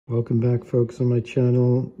Welcome back, folks, on my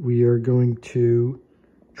channel. We are going to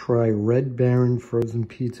try Red Baron frozen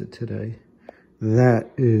pizza today. That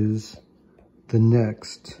is the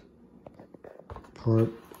next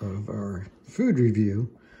part of our food review.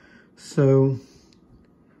 So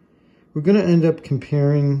we're going to end up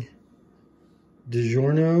comparing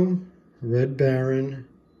DiGiorno, Red Baron,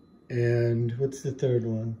 and what's the third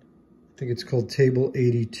one? I think it's called Table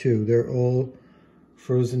 82. They're all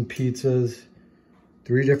frozen pizzas.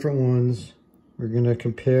 3 different ones. We're going to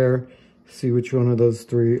compare, see which one of those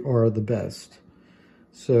 3 are the best.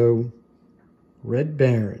 So, Red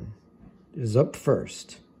Baron is up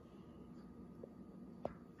first.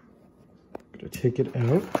 I'm going to take it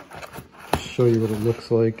out, show you what it looks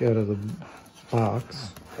like out of the box.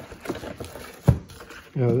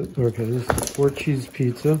 Okay, this is the 4-cheese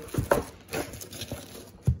pizza.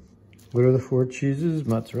 What are the 4 cheeses?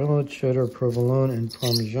 Mozzarella, cheddar, provolone, and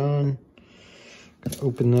Parmesan.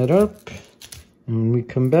 Open that up, and when we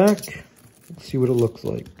come back, let's see what it looks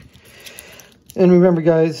like. And remember,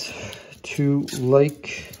 guys, to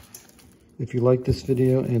like if you like this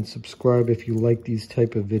video, and subscribe if you like these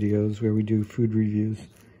type of videos where we do food reviews.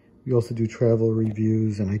 We also do travel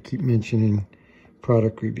reviews, and I keep mentioning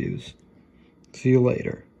product reviews. See you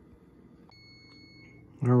later.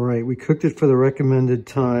 All right, we cooked it for the recommended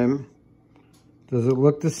time. Does it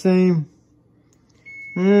look the same?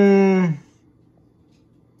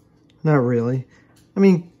 Not really. I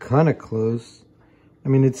mean, kind of close. I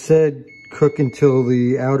mean, it said cook until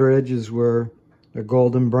the outer edges were a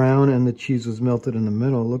golden brown and the cheese was melted in the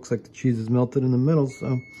middle. It looks like the cheese is melted in the middle,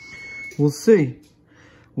 so we'll see.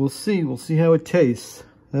 We'll see. We'll see how it tastes.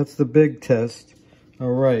 That's the big test.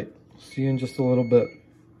 All right. See you in just a little bit.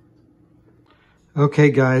 Okay,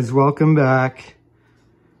 guys, welcome back.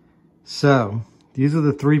 So, these are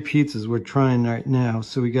the 3 pizzas we're trying right now.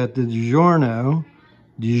 So we got the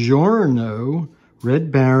DiGiorno,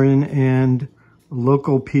 Red Baron, and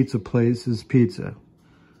local pizza place's pizza.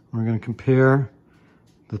 We're going to compare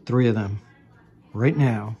the 3 of them right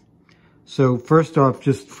now. So first off,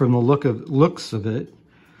 just from the looks of it,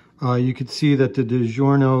 you could see that the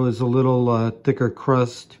DiGiorno is a little thicker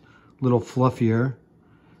crust, a little fluffier.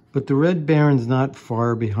 But the Red Baron's not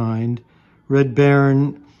far behind. Red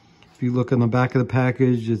Baron, if you look on the back of the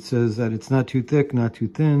package, it says that it's not too thick, not too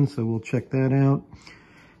thin, so we'll check that out.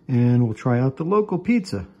 And we'll try out the local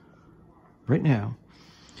pizza right now.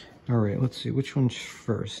 All right, let's see, which one's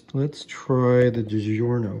first? Let's try the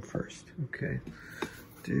DiGiorno first. Okay,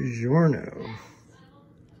 DiGiorno.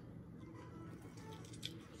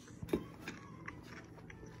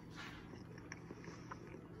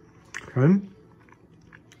 Okay.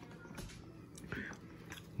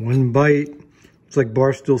 One bite. It's like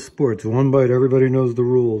Barstool Sports. 1 bite, everybody knows the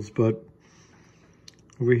rules, but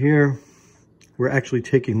over here, we're actually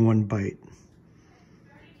taking 1 bite.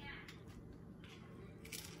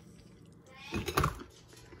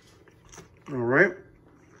 All right.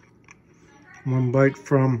 1 bite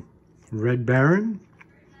from Red Baron.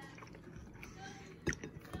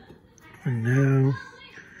 And now,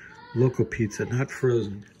 local pizza, not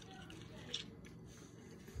frozen.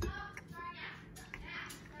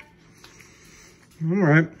 All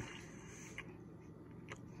right.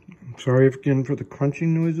 I'm sorry again for the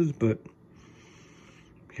crunching noises, but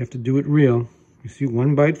we have to do it real. You see,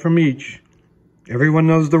 1 bite from each. Everyone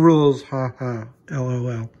knows the rules. Ha ha.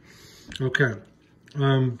 LOL. Okay.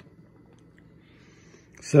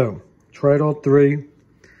 So, tried all 3.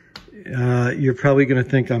 You're probably going to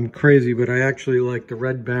think I'm crazy, but I actually like the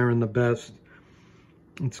Red Baron the best.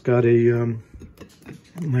 It's got a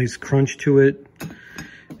nice crunch to it.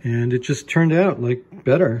 And it just turned out like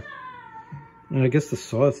better. And I guess the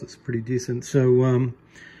sauce is pretty decent. So,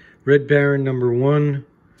 Red Baron number 1.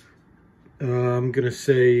 I'm going to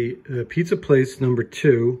say pizza place number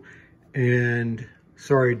 2. And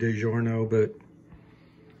sorry, DiGiorno, but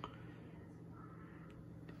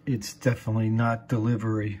it's definitely not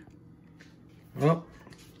delivery. Well,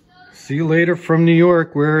 see you later from New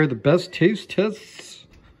York, where the best taste tests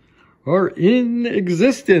are in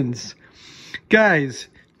existence. Guys,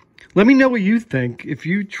 let me know what you think. If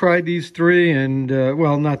you tried these 3 and,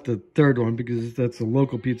 well, not the 3rd one because that's a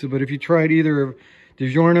local pizza, but if you tried either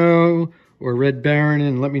DiGiorno or Red Baron,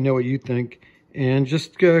 and let me know what you think. And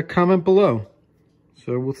just comment below.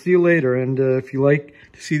 So we'll see you later. And if you like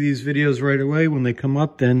to see these videos right away when they come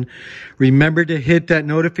up, then remember to hit that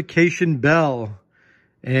notification bell.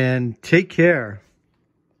 And take care.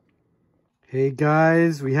 Hey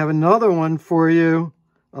guys, we have another one for you.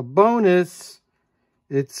 A bonus.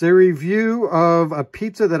 It's a review of a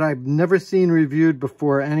pizza that I've never seen reviewed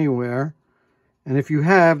before anywhere. And if you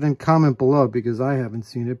have, then comment below because I haven't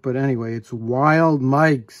seen it. But anyway, it's Wild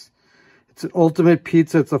Mike's. It's an ultimate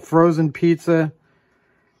pizza. It's a frozen pizza.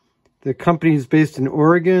 The company is based in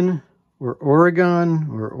Oregon or Oregon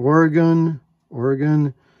or Oregon.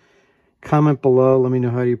 Comment below. Let me know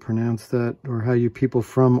how you pronounce that or how you people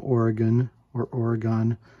from Oregon or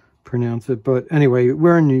Oregon pronounce it. But anyway,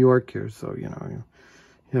 we're in New York here, so, you know,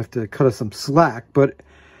 you have to cut us some slack. But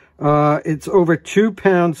it's over 2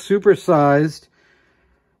 pounds, supersized,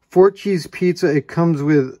 4-cheese pizza. It comes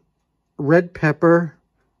with red pepper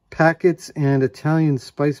packets and Italian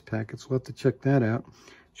spice packets. We'll have to check that out.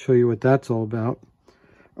 Show you what that's all about.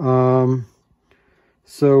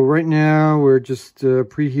 So right now we're just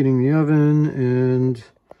preheating the oven, and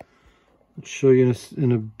I'll show you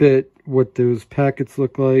in a bit what those packets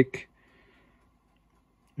look like.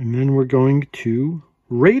 And then we're going to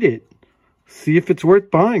rate it. See if it's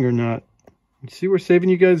worth buying or not. See, we're saving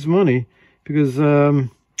you guys money because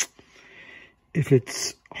if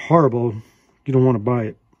it's horrible, you don't want to buy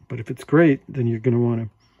it. But if it's great, then you're going to want to.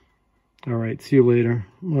 All right, see you later.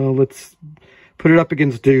 Well, let's put it up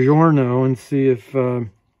against DiGiorno and see if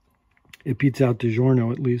it beats out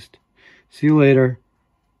DiGiorno at least. See you later.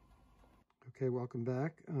 Okay, welcome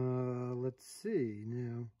back. Let's see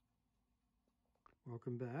now.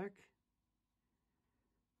 Welcome back.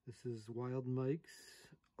 This is Wild Mike's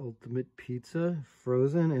Ultimate Pizza,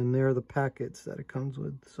 frozen, and there are the packets that it comes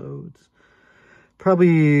with. So it's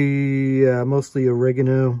probably mostly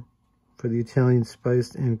oregano for the Italian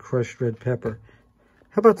spice and crushed red pepper.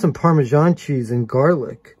 How about some Parmesan cheese and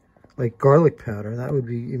garlic, like garlic powder? That would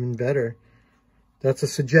be even better. That's a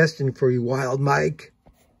suggestion for you, Wild Mike.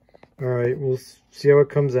 All right, we'll see how it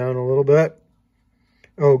comes out in a little bit.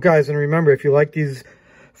 Oh, guys, and remember, if you like these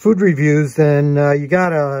food reviews, then you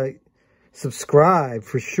gotta subscribe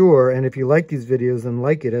for sure. And if you like these videos, then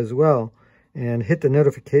like it as well. And hit the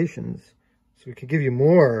notifications so we can give you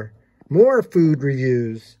more food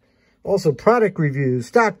reviews. Also product reviews,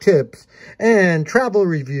 stock tips, and travel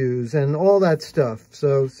reviews, and all that stuff.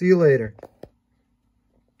 So see you later.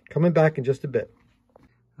 Coming back in just a bit.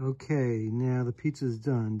 Okay, now the pizza's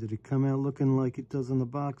done. Did it come out looking like it does in the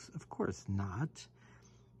box? Of course not.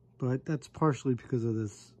 But that's partially because of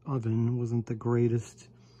this oven. It wasn't the greatest.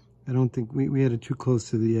 I don't think we had it too close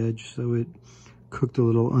to the edge, so it cooked a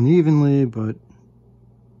little unevenly, but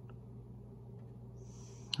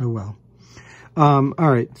oh well. All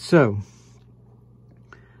right, so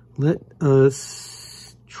let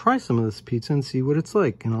us try some of this pizza and see what it's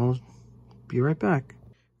like, and I'll be right back.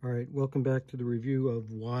 All right, welcome back to the review of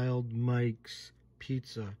Wild Mike's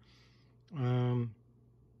Pizza.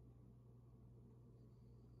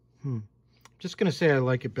 Just gonna say I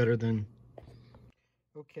like it better than.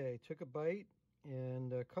 Okay, took a bite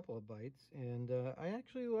and a couple of bites, and I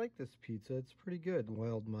actually like this pizza. It's pretty good,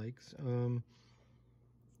 Wild Mike's.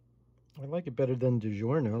 I like it better than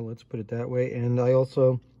DiGiorno, let's put it that way. And I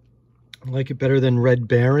also like it better than Red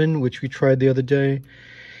Baron, which we tried the other day.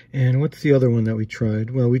 And what's the other one that we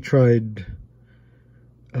tried? Well, we tried,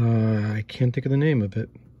 I can't think of the name of it.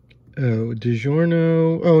 Oh,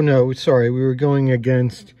 DiGiorno. Oh, no, sorry. We were going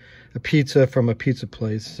against a pizza from a pizza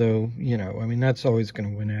place. So, you know, I mean, that's always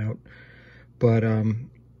going to win out. But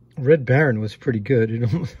Red Baron was pretty good.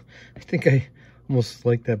 I think I almost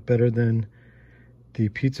like that better than the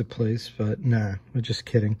pizza place, but nah, we're just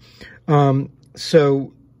kidding.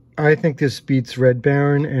 So I think this beats Red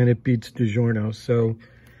Baron and it beats DiGiorno. So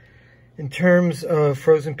in terms of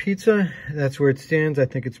frozen pizza, that's where it stands. I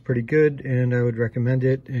think it's pretty good and I would recommend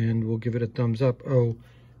it, and we'll give it a thumbs up. Oh,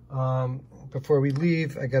 before we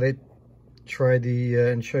leave, I gotta try the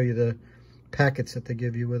and show you the packets that they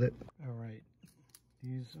give you with it. All right,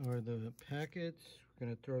 these are the packets. We're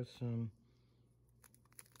gonna throw some,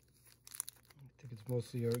 I think it's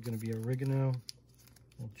mostly going to be oregano.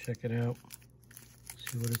 We'll check it out,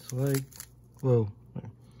 see what it's like. Whoa,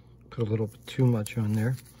 put a little bit too much on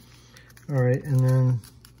there. All right, and then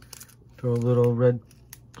throw a little red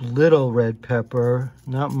pepper,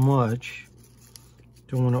 not much.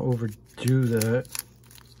 Don't want to overdo that.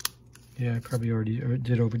 Yeah, I probably already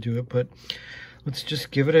did overdo it, but let's just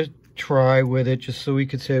give it a try with it, just so we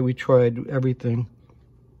could say we tried everything.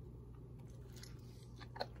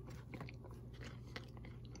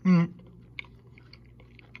 I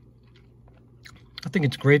think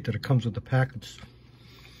it's great that it comes with the packets.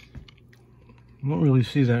 You won't really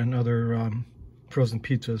see that in other frozen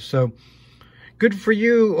pizzas. So, good for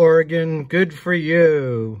you, Oregon. Good for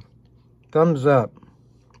you. Thumbs up.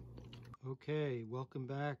 Okay, welcome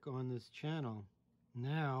back on this channel.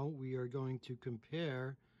 Now we are going to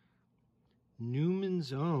compare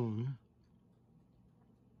Newman's Own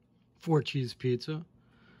 4-cheese pizza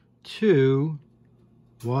to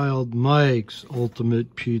Wild Mike's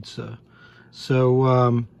Ultimate Pizza.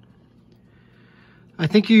 So, I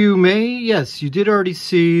think yes, you did already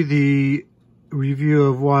see the review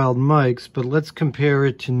of Wild Mike's, but let's compare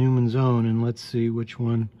it to Newman's Own and let's see which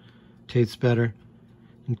one tastes better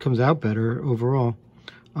and comes out better overall.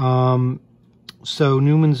 So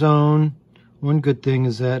Newman's Own, one good thing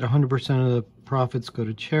is that 100% of the profits go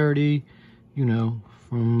to charity, you know,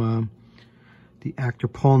 from the actor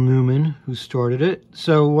Paul Newman, who started it.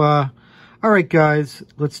 So, all right, guys,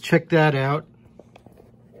 let's check that out.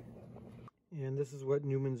 And this is what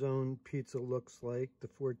Newman's Own pizza looks like, the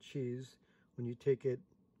 4-cheese, when you take it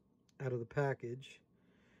out of the package.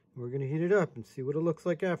 We're going to heat it up and see what it looks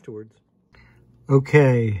like afterwards.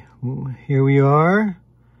 Okay, here we are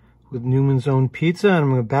with Newman's Own pizza, and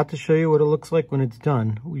I'm about to show you what it looks like when it's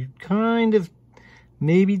done. We kind of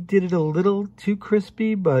maybe did it a little too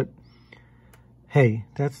crispy, but hey,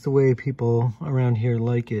 that's the way people around here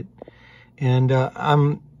like it. And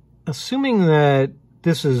I'm assuming that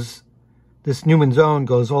this Newman's Own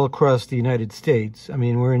goes all across the United States. I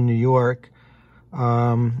mean, we're in New York.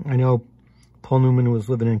 I know Paul Newman was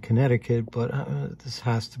living in Connecticut, but this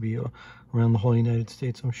has to be around the whole United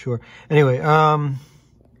States, I'm sure. Anyway,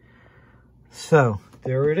 so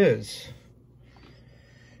there it is.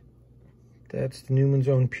 That's the Newman's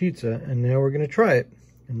Own pizza, and now we're going to try it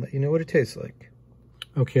and let you know what it tastes like.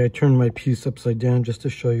 Okay, I turned my piece upside down just to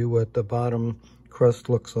show you what the bottom crust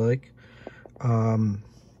looks like. I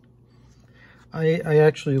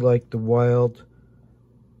actually like the Wild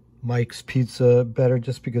Mike's pizza better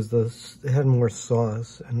just because it had more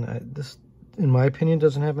sauce, and this, in my opinion,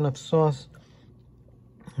 doesn't have enough sauce.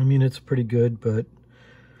 I mean, it's pretty good, but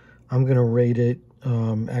I'm gonna rate it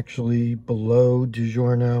actually below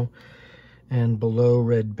DiGiorno and below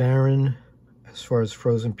Red Baron as far as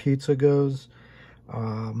frozen pizza goes.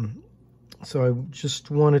 So I just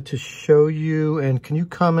wanted to show you, and can you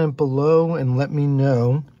comment below and let me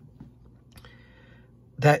know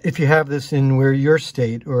that if you have this in your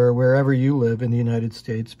state or wherever you live in the United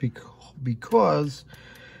States, because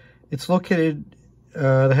it's located,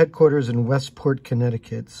 the headquarters in Westport,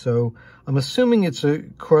 Connecticut. So I'm assuming it's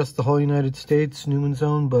across the whole United States, Newman's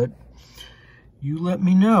Own, but you let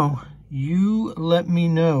me know. You let me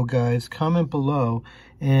know, guys. Comment below.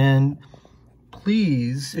 And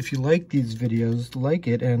please, if you like these videos, like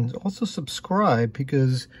it and also subscribe,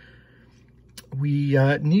 because we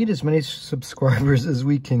need as many subscribers as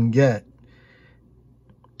we can get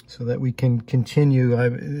so that we can continue.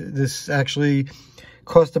 This actually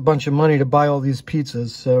cost a bunch of money to buy all these pizzas,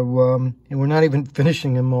 so and we're not even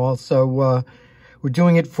finishing them all. So we're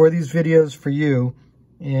doing it for these videos for you,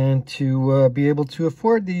 and to be able to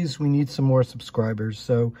afford these, we need some more subscribers.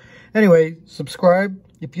 So anyway, subscribe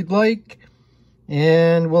if you'd like,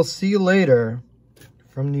 and we'll see you later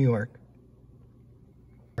from New York.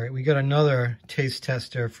 All right, we got another taste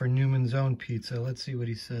tester for Newman's Own pizza. Let's see what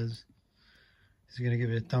he says. He's going to give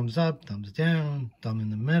it a thumbs up, thumbs down, thumb in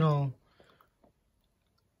the middle.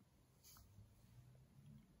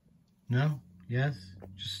 No? Yes?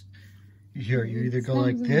 Just here, you either go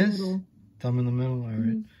like this, thumb in the middle. All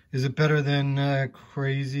right. Is it better than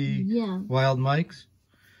Crazy Wild Mike's?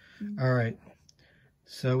 All right.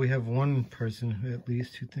 So we have one person at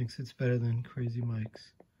least who thinks it's better than Crazy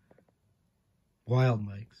Mike's. Wild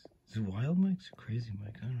Mike's. Is it Wild Mike's or Crazy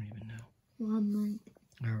Mike? I don't even know. Wild Mike.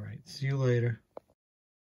 All right. See you later.